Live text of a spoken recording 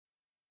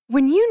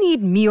When you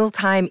need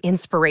mealtime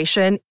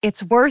inspiration,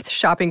 it's worth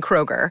shopping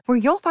Kroger, where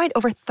you'll find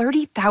over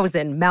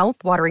 30,000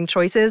 mouth-watering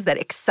choices that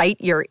excite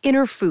your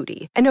inner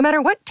foodie. And no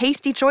matter what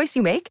tasty choice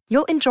you make,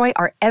 you'll enjoy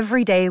our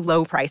everyday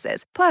low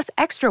prices, plus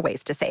extra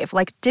ways to save,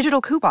 like digital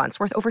coupons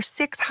worth over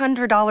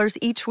 $600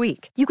 each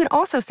week. You can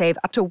also save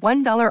up to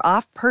 $1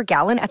 off per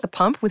gallon at the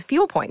pump with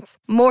fuel points.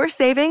 More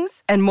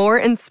savings and more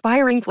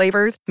inspiring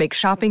flavors make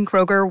shopping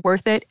Kroger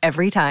worth it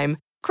every time.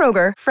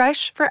 Kroger,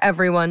 fresh for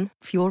everyone.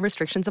 Fuel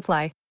restrictions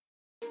apply.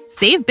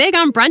 Save big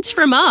on brunch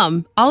for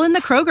mom, all in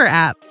the Kroger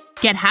app.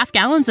 Get half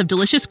gallons of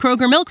delicious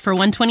Kroger milk for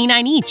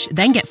 $1.29 each.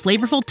 Then get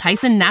flavorful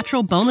Tyson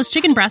natural boneless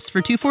chicken breasts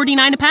for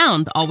 $2.49 a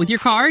pound, all with your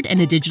card and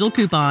a digital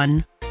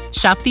coupon.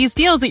 Shop these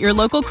deals at your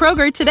local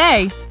Kroger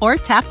today, or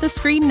tap the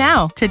screen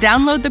now to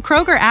download the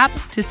Kroger app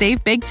to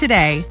save big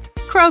today.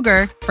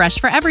 Kroger, fresh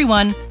for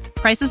everyone.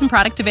 Prices and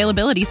product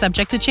availability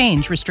subject to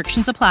change.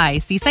 Restrictions apply.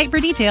 See site for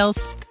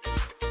details.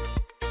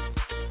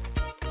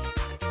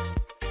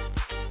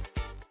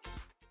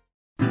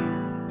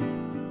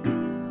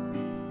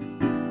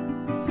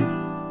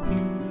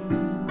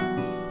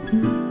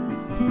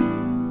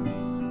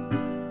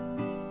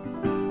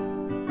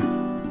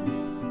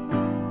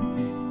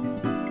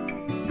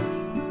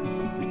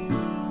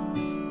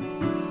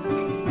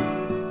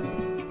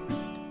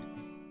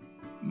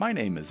 My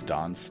name is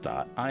Don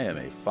Stott. I am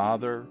a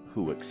father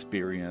who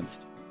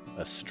experienced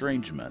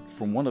estrangement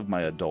from one of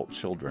my adult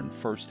children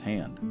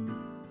firsthand.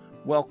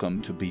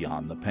 Welcome to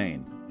Beyond the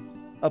Pain,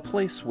 a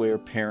place where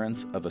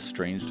parents of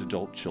estranged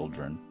adult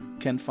children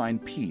can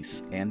find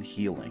peace and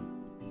healing.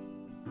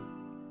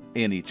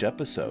 In each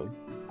episode,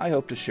 I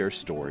hope to share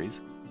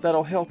stories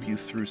that'll help you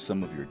through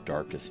some of your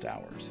darkest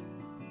hours,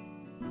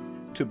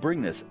 to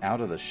bring this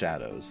out of the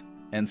shadows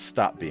and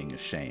stop being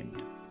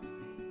ashamed,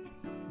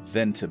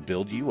 then to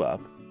build you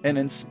up and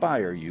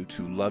inspire you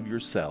to love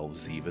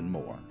yourselves even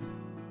more.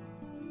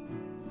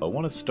 I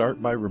want to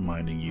start by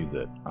reminding you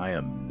that I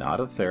am not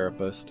a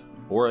therapist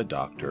or a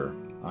doctor.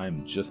 I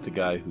am just a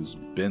guy who's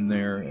been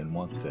there and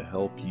wants to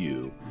help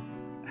you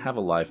have a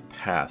life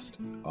past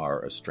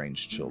our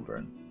estranged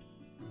children.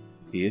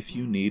 If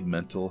you need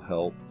mental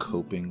help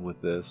coping with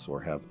this or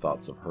have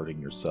thoughts of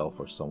hurting yourself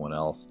or someone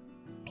else,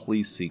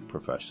 please seek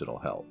professional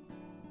help.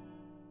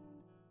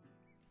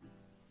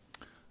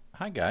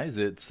 Hi guys,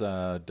 it's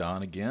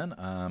Don again.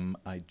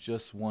 I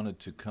just wanted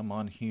to come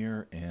on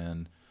here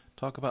and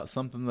talk about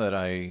something that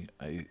I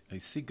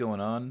see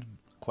going on,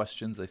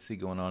 questions I see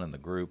going on in the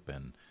group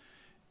and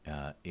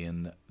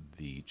in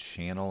the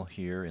channel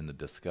here in the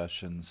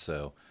discussion.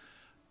 So,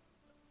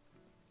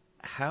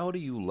 how do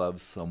you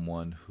love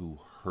someone who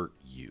hurt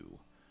you?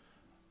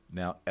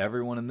 Now,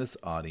 everyone in this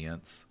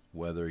audience,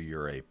 whether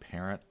you're a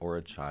parent or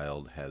a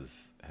child,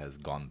 has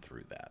gone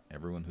through that.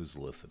 Everyone who's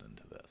listening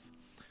to this.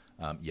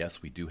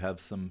 Yes, we do have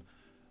some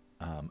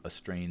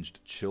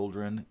estranged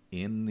children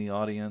in the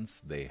audience.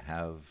 They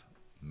have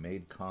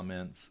made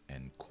comments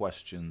and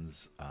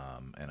questions,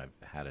 and I've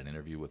had an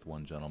interview with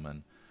one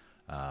gentleman.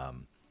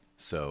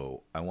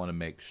 So I want to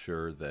make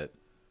sure that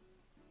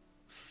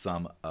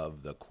some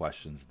of the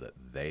questions that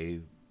they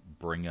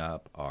bring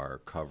up are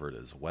covered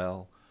as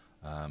well,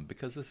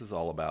 because this is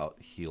all about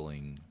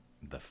healing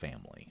the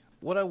family.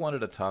 What I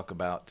wanted to talk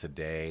about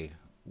today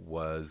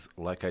was,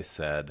 like I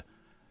said,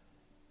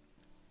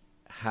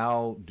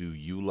 how do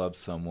you love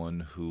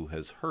someone who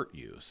has hurt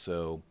you?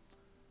 So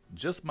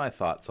just my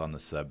thoughts on the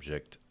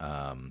subject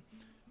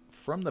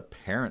from the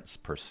parent's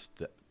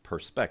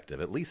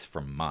perspective, at least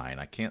from mine.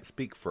 I can't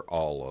speak for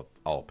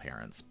all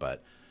parents,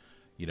 but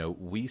you know,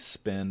 we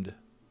spend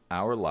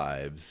our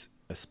lives,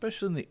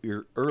 especially in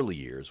the early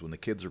years when the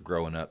kids are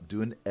growing up,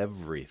 doing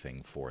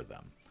everything for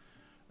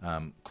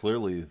them.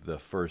 Clearly the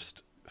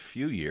first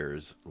few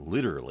years,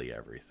 literally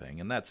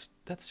everything, and that's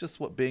just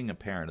what being a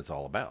parent is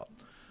all about.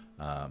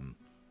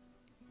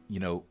 You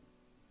know,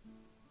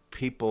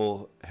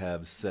 people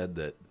have said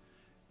that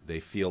they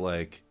feel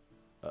like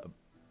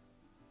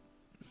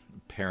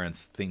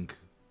parents think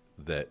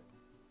that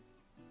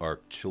our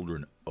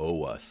children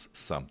owe us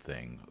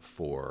something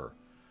for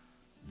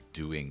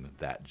doing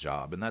that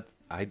job, and that's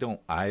I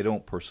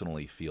don't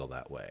personally feel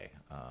that way.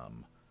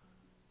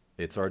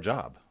 It's our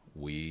job.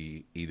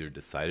 We either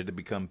decided to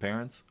become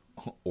parents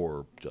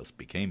or just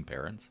became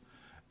parents,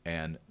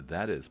 and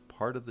that is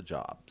part of the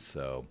job.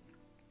 So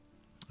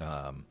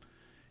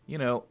you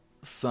know,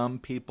 some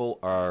people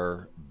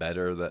are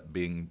better at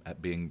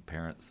being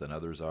parents than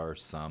others are.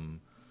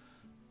 Some,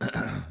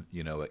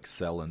 you know,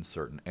 excel in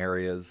certain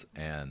areas,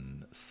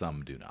 and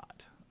some do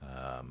not.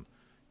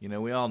 You know,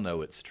 we all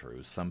know it's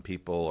true. Some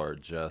people are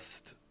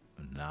just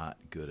not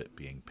good at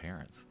being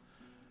parents,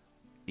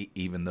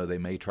 even though they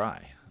may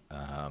try.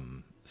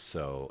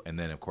 So, and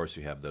then of course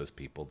you have those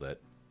people that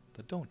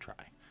don't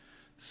try.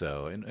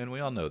 So, and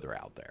we all know they're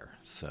out there.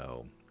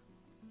 So,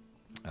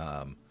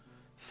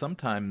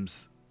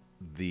 sometimes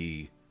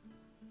the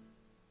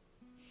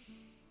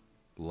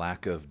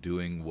lack of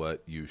doing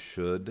what you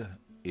should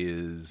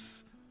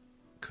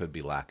could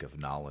be lack of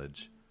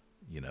knowledge,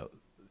 you know,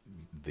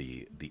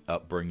 the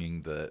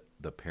upbringing that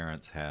the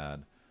parents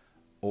had,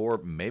 or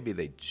maybe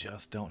they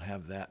just don't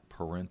have that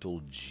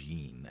parental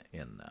gene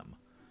in them.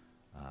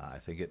 I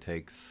think it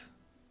takes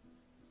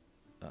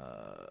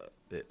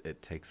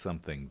it takes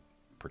something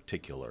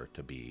particular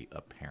to be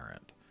a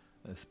parent,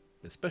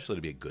 especially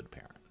to be a good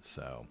parent.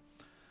 So,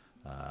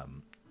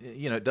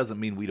 it doesn't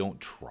mean we don't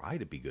try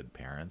to be good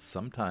parents.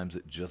 Sometimes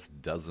it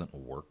just doesn't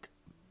work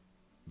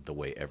the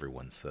way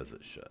everyone says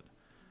it should.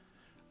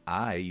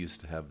 I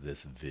used to have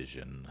this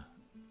vision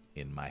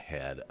in my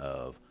head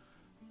of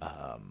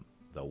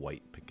the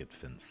white picket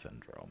fence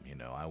syndrome.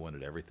 I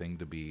wanted everything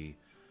to be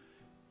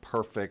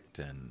perfect,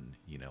 and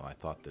I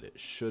thought that it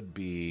should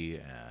be,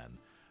 and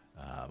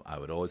I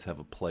would always have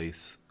a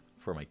place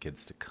for my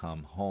kids to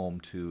come home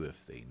to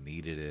if they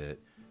needed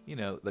it.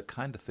 The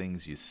kind of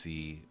things you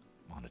see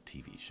on a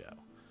TV show.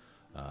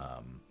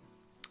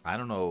 I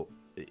don't know,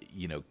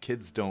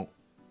 kids don't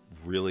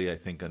really, I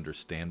think,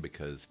 understand,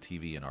 because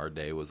TV in our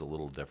day was a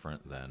little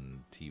different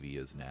than TV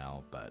is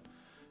now, but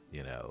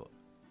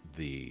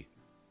the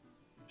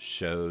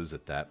shows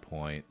at that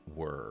point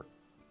were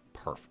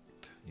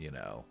perfect.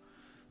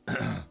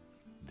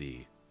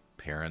 The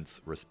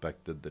parents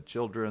respected the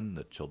children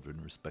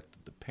respected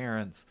the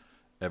parents,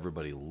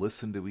 everybody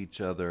listened to each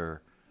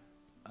other,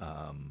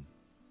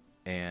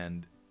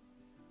 and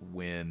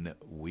when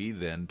we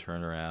then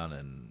turn around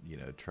and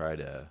try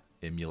to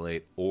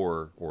emulate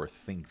or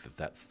think that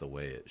that's the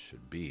way it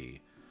should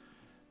be,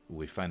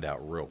 we find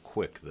out real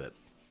quick that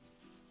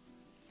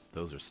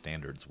those are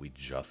standards we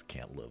just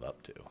can't live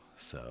up to.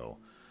 So,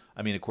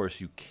 of course,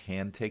 you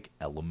can take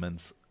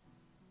elements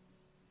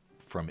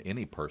from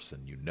any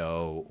person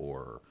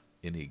or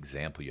any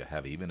example you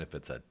have, even if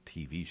it's a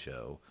TV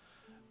show,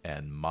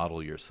 and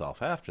model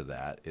yourself after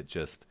that. It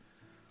just,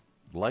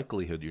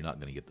 likelihood you're not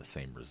going to get the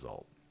same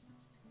result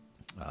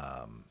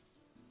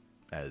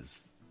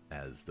as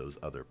those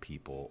other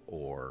people,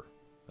 or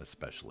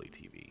especially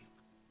TV.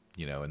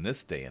 In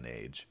this day and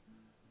age,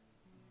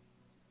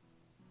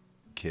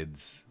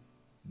 kids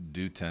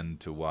do tend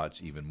to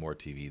watch even more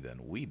TV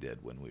than we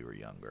did when we were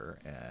younger,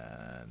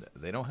 and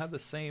they don't have the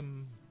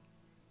same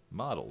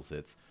models.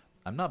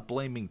 I'm not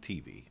blaming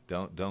TV.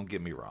 Don't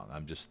get me wrong.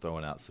 I'm just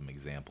throwing out some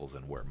examples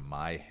and where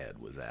my head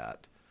was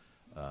at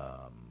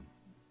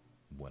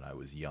when I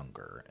was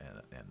younger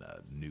and a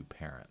new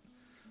parent.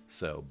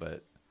 So,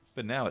 but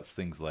now it's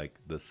things like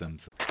The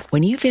Simpsons.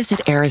 When you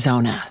visit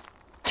Arizona,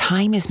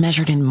 time is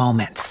measured in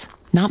moments,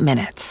 not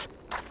minutes.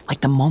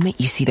 Like the moment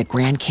you see the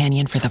Grand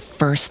Canyon for the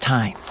first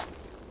time.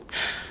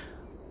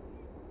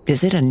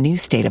 Visit a new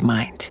state of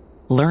mind.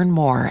 Learn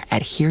more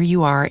at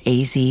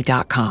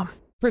hereyouareaz.com.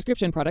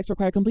 Prescription products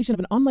require completion of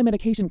an online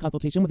medication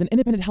consultation with an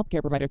independent healthcare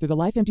provider through the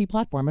LifeMD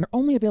platform and are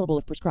only available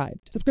if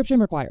prescribed.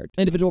 Subscription required.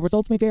 Individual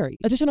results may vary.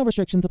 Additional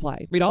restrictions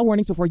apply. Read all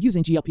warnings before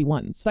using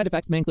GLP-1s. Side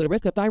effects may include a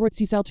risk of thyroid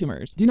C-cell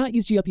tumors. Do not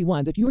use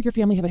GLP-1s if you or your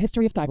family have a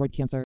history of thyroid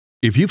cancer.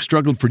 If you've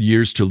struggled for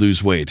years to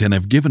lose weight and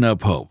have given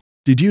up hope,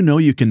 did you know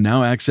you can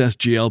now access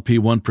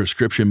GLP-1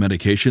 prescription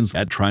medications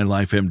at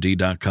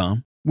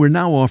TryLifeMD.com? We're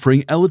now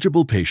offering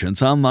eligible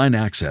patients online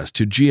access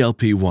to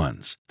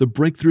GLP-1s, the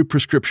breakthrough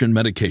prescription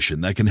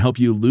medication that can help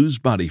you lose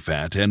body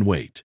fat and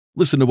weight.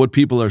 Listen to what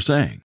people are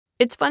saying.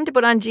 It's fun to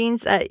put on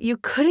jeans that you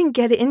couldn't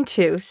get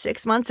into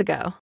 6 months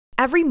ago.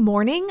 Every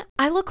morning,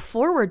 I look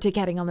forward to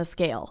getting on the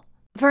scale.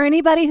 For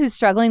anybody who's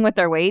struggling with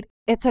their weight,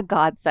 it's a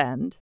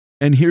godsend.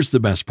 And here's the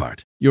best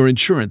part. Your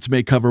insurance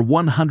may cover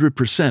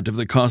 100% of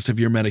the cost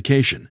of your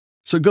medication.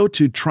 So go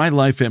to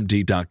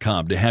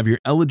TryLifeMD.com to have your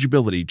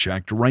eligibility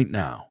checked right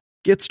now.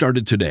 Get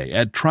started today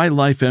at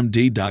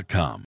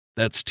TryLifeMD.com.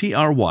 That's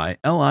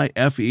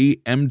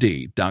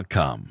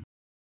TryLifeMD.com.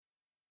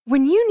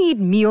 When you need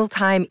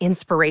mealtime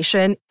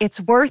inspiration,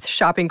 it's worth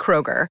shopping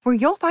Kroger, where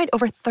you'll find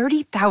over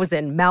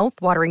 30,000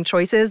 mouth-watering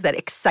choices that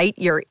excite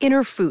your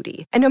inner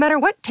foodie. And no matter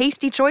what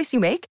tasty choice you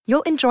make,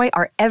 you'll enjoy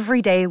our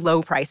everyday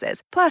low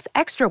prices, plus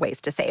extra ways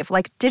to save,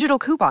 like digital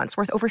coupons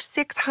worth over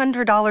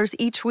 $600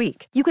 each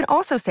week. You can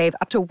also save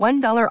up to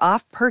 $1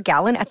 off per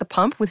gallon at the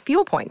pump with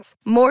fuel points.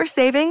 More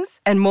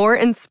savings and more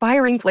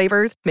inspiring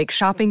flavors make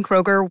shopping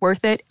Kroger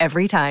worth it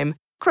every time.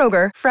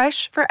 Kroger,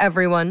 fresh for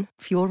everyone.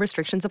 Fuel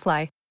restrictions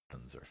apply.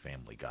 Or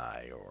Family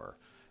Guy, or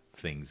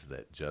things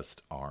that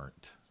just are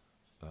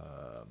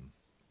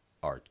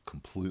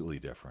completely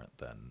different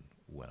than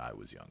when I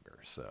was younger.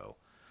 So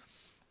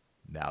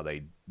now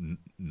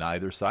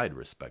neither side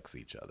respects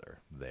each other.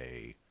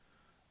 They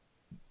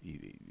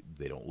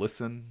don't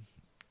listen.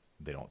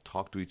 They don't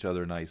talk to each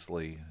other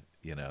nicely.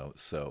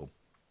 So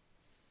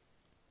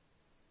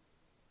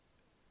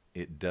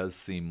it does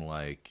seem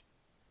like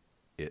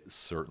it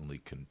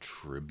certainly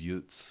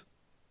contributes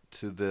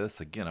to this.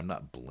 Again, I'm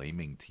not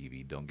blaming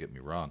TV, don't get me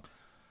wrong.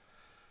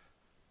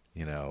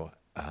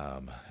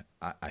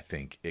 I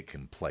think it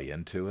can play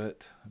into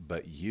it,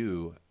 but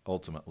you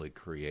ultimately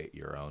create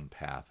your own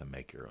path and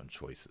make your own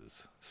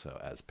choices.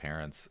 So as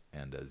parents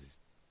and as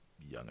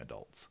young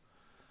adults.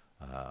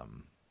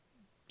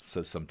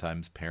 So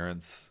sometimes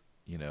parents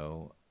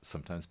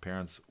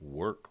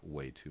work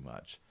way too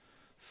much.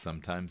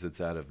 Sometimes it's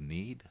out of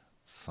need.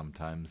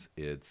 Sometimes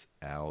it's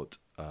out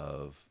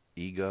of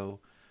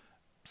ego.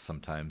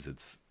 Sometimes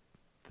it's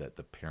that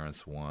the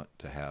parents want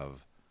to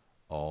have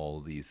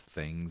all these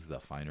things, the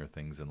finer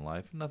things in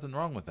life. Nothing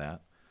wrong with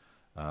that.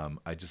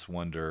 I just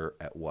wonder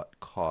at what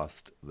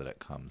cost that it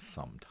comes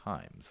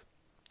sometimes.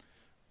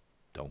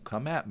 Don't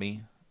come at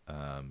me.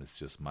 It's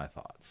just my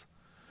thoughts.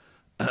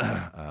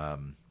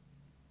 And,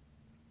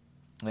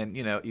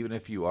 even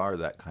if you are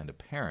that kind of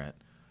parent,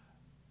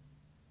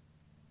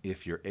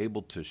 if you're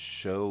able to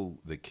show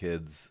the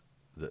kids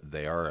that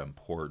they are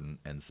important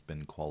and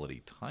spend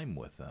quality time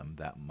with them,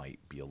 that might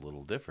be a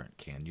little different.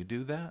 Can you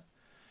do that?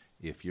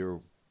 If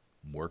you're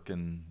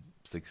working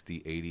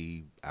 60,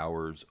 80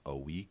 hours a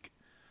week,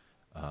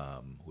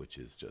 which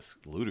is just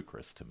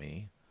ludicrous to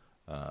me,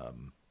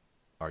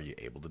 are you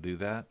able to do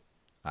that?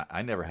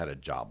 I never had a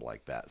job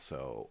like that,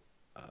 so,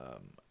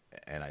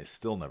 and I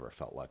still never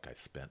felt like I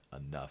spent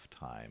enough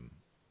time,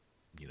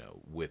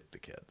 with the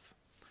kids.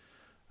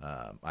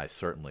 I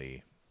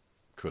certainly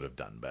could have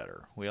done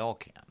better. We all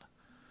can.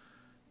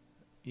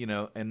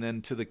 And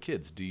then to the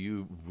kids, do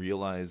you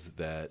realize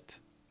that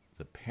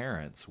the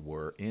parents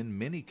were, in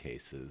many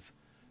cases,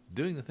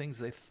 doing the things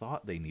they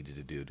thought they needed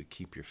to do to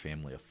keep your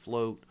family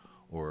afloat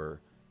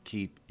or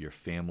keep your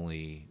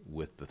family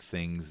with the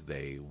things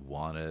they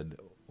wanted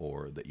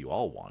or that you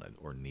all wanted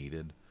or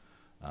needed?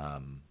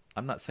 I'm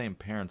not saying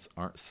parents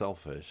aren't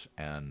selfish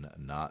and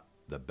not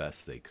the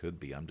best they could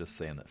be. I'm just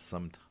saying that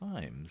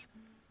sometimes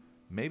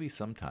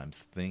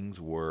things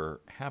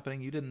were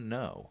happening you didn't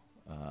know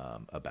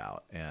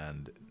about,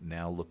 and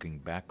now looking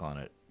back on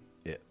it,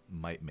 it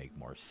might make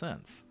more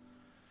sense.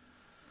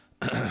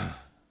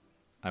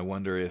 I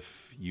wonder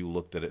if you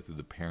looked at it through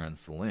the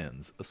parents'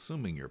 lens,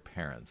 assuming you're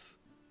parents,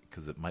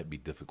 because it might be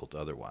difficult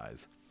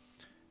otherwise,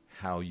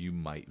 how you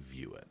might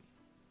view it.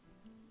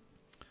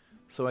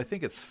 So I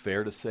think it's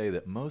fair to say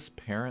that most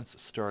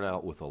parents start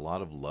out with a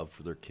lot of love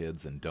for their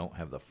kids and don't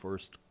have the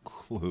first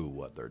clue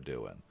what they're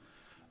doing.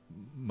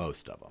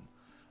 Most of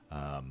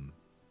them.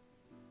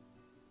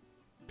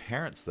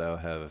 Parents, though,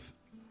 have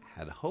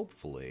had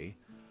hopefully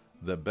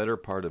the better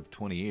part of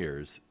 20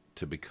 years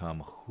to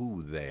become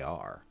who they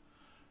are,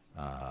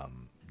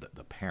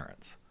 the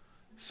parents.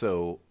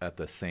 So at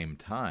the same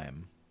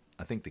time,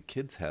 I think the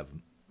kids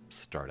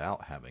start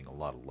out having a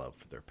lot of love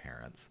for their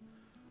parents,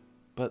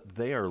 but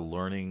they are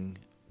learning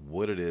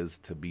what it is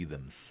to be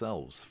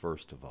themselves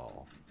first of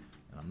all.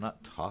 And I'm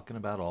not talking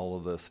about all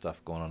of the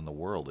stuff going on in the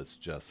world. It's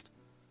just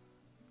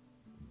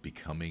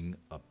becoming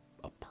a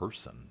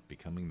person,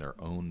 becoming their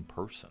own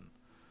person.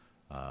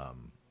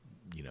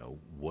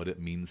 What it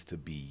means to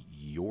be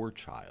your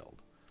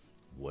child,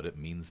 what it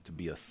means to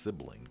be a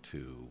sibling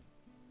to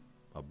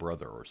a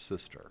brother or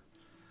sister,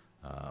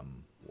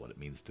 what it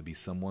means to be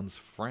someone's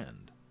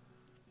friend,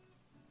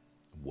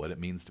 what it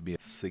means to be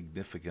a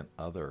significant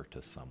other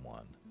to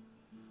someone.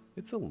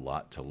 It's a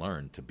lot to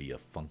learn to be a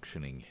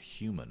functioning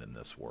human in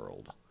this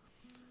world.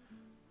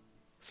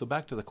 So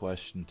back to the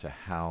question to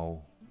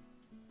how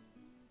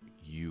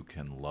you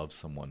can love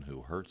someone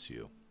who hurts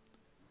you.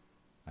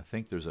 I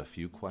think there's a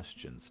few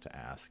questions to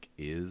ask.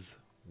 Is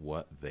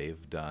what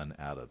they've done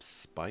out of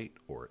spite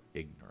or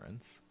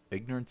ignorance?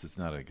 Ignorance is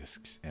not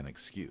an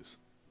excuse.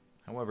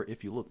 However,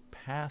 if you look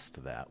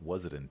past that,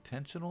 was it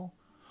intentional?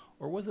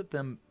 Or was it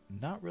them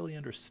not really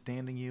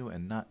understanding you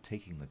and not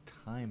taking the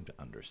time to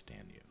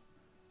understand you?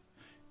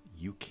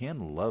 You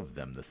can love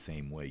them the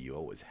same way you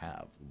always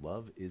have.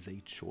 Love is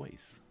a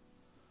choice.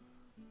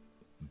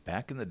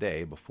 Back in the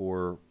day,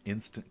 before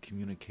instant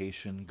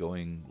communication,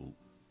 going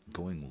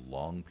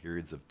long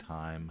periods of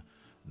time,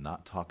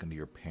 not talking to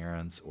your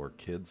parents or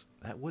kids,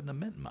 that wouldn't have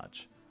meant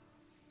much.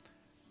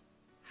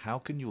 How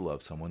can you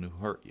love someone who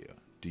hurt you?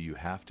 Do you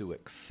have to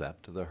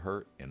accept the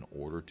hurt in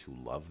order to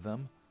love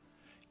them?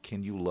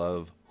 Can you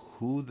love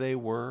who they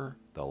were,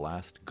 the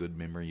last good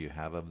memory you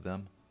have of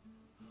them?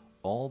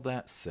 All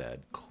that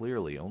said,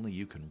 clearly only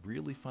you can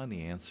really find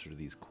the answer to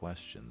these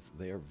questions.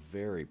 They are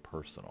very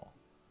personal.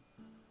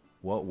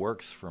 What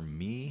works for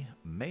me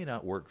may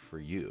not work for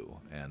you,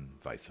 and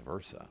vice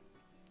versa.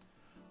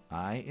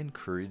 I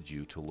encourage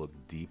you to look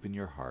deep in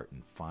your heart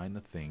and find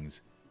the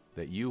things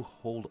that you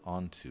hold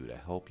on to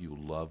help you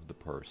love the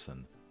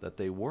person that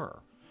they were,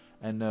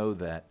 and know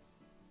that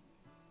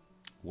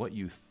what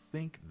you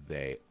think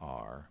they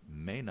are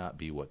may not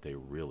be what they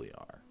really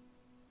are.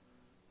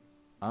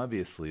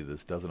 Obviously,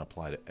 this doesn't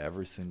apply to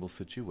every single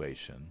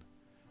situation.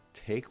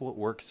 Take what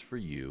works for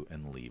you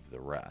and leave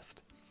the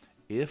rest.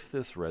 If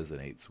this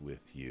resonates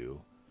with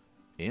you,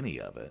 any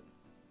of it,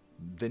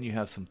 then you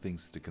have some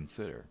things to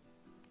consider.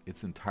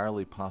 It's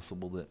entirely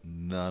possible that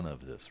none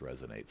of this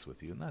resonates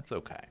with you, and that's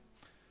okay.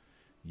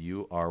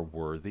 You are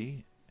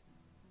worthy,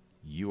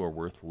 you are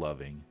worth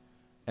loving,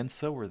 and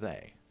so are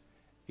they,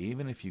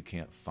 even if you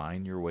can't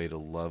find your way to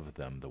love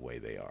them the way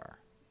they are.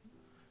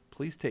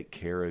 Please take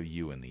care of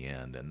you in the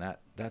end, and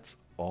that's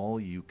all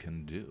you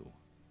can do.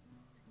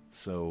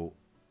 So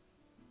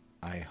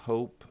I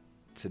hope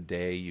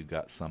today you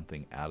got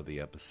something out of the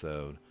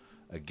episode.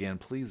 Again,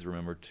 please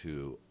remember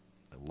to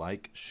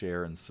like,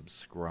 share, and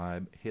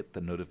subscribe. Hit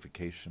the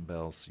notification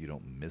bell so you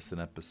don't miss an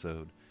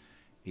episode.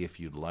 If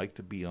you'd like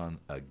to be on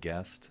a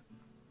guest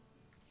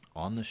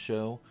on the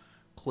show,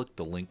 click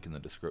the link in the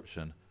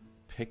description,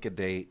 pick a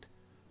date,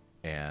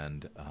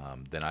 and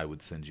then I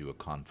would send you a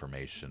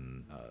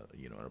confirmation,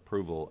 an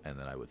approval, and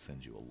then I would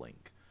send you a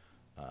link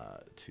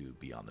to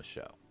be on the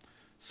show.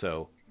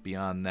 So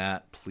beyond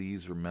that,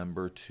 please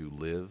remember to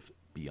live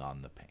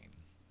beyond the pain.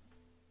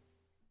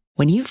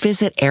 When you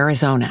visit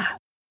Arizona,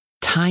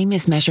 time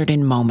is measured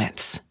in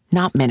moments,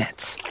 not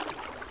minutes.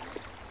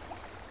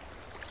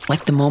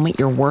 Like the moment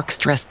your work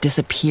stress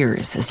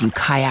disappears as you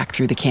kayak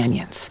through the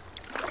canyons.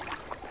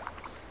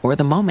 Or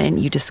the moment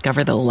you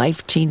discover the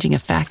life-changing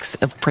effects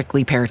of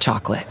prickly pear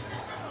chocolate.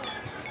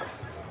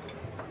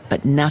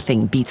 But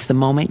nothing beats the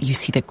moment you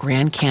see the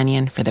Grand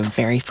Canyon for the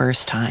very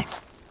first time.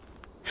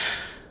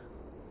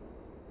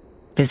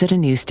 Visit a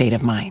new state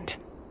of mind.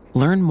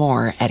 Learn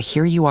more at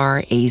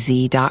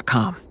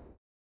hereyouareaz.com.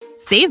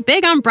 Save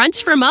big on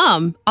brunch for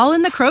mom, all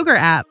in the Kroger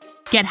app.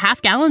 Get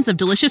half gallons of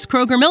delicious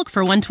Kroger milk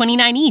for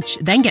 $1.29 each.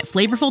 Then get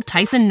flavorful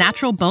Tyson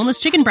natural boneless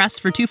chicken breasts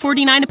for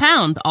 $2.49 a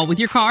pound, all with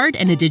your card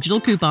and a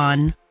digital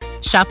coupon.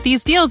 Shop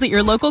these deals at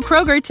your local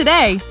Kroger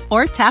today,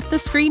 or tap the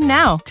screen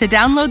now to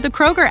download the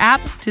Kroger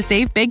app to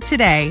save big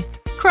today.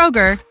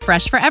 Kroger,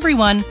 fresh for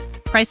everyone.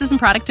 Prices and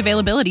product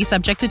availability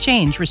subject to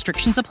change.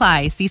 Restrictions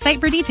apply. See site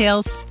for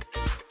details.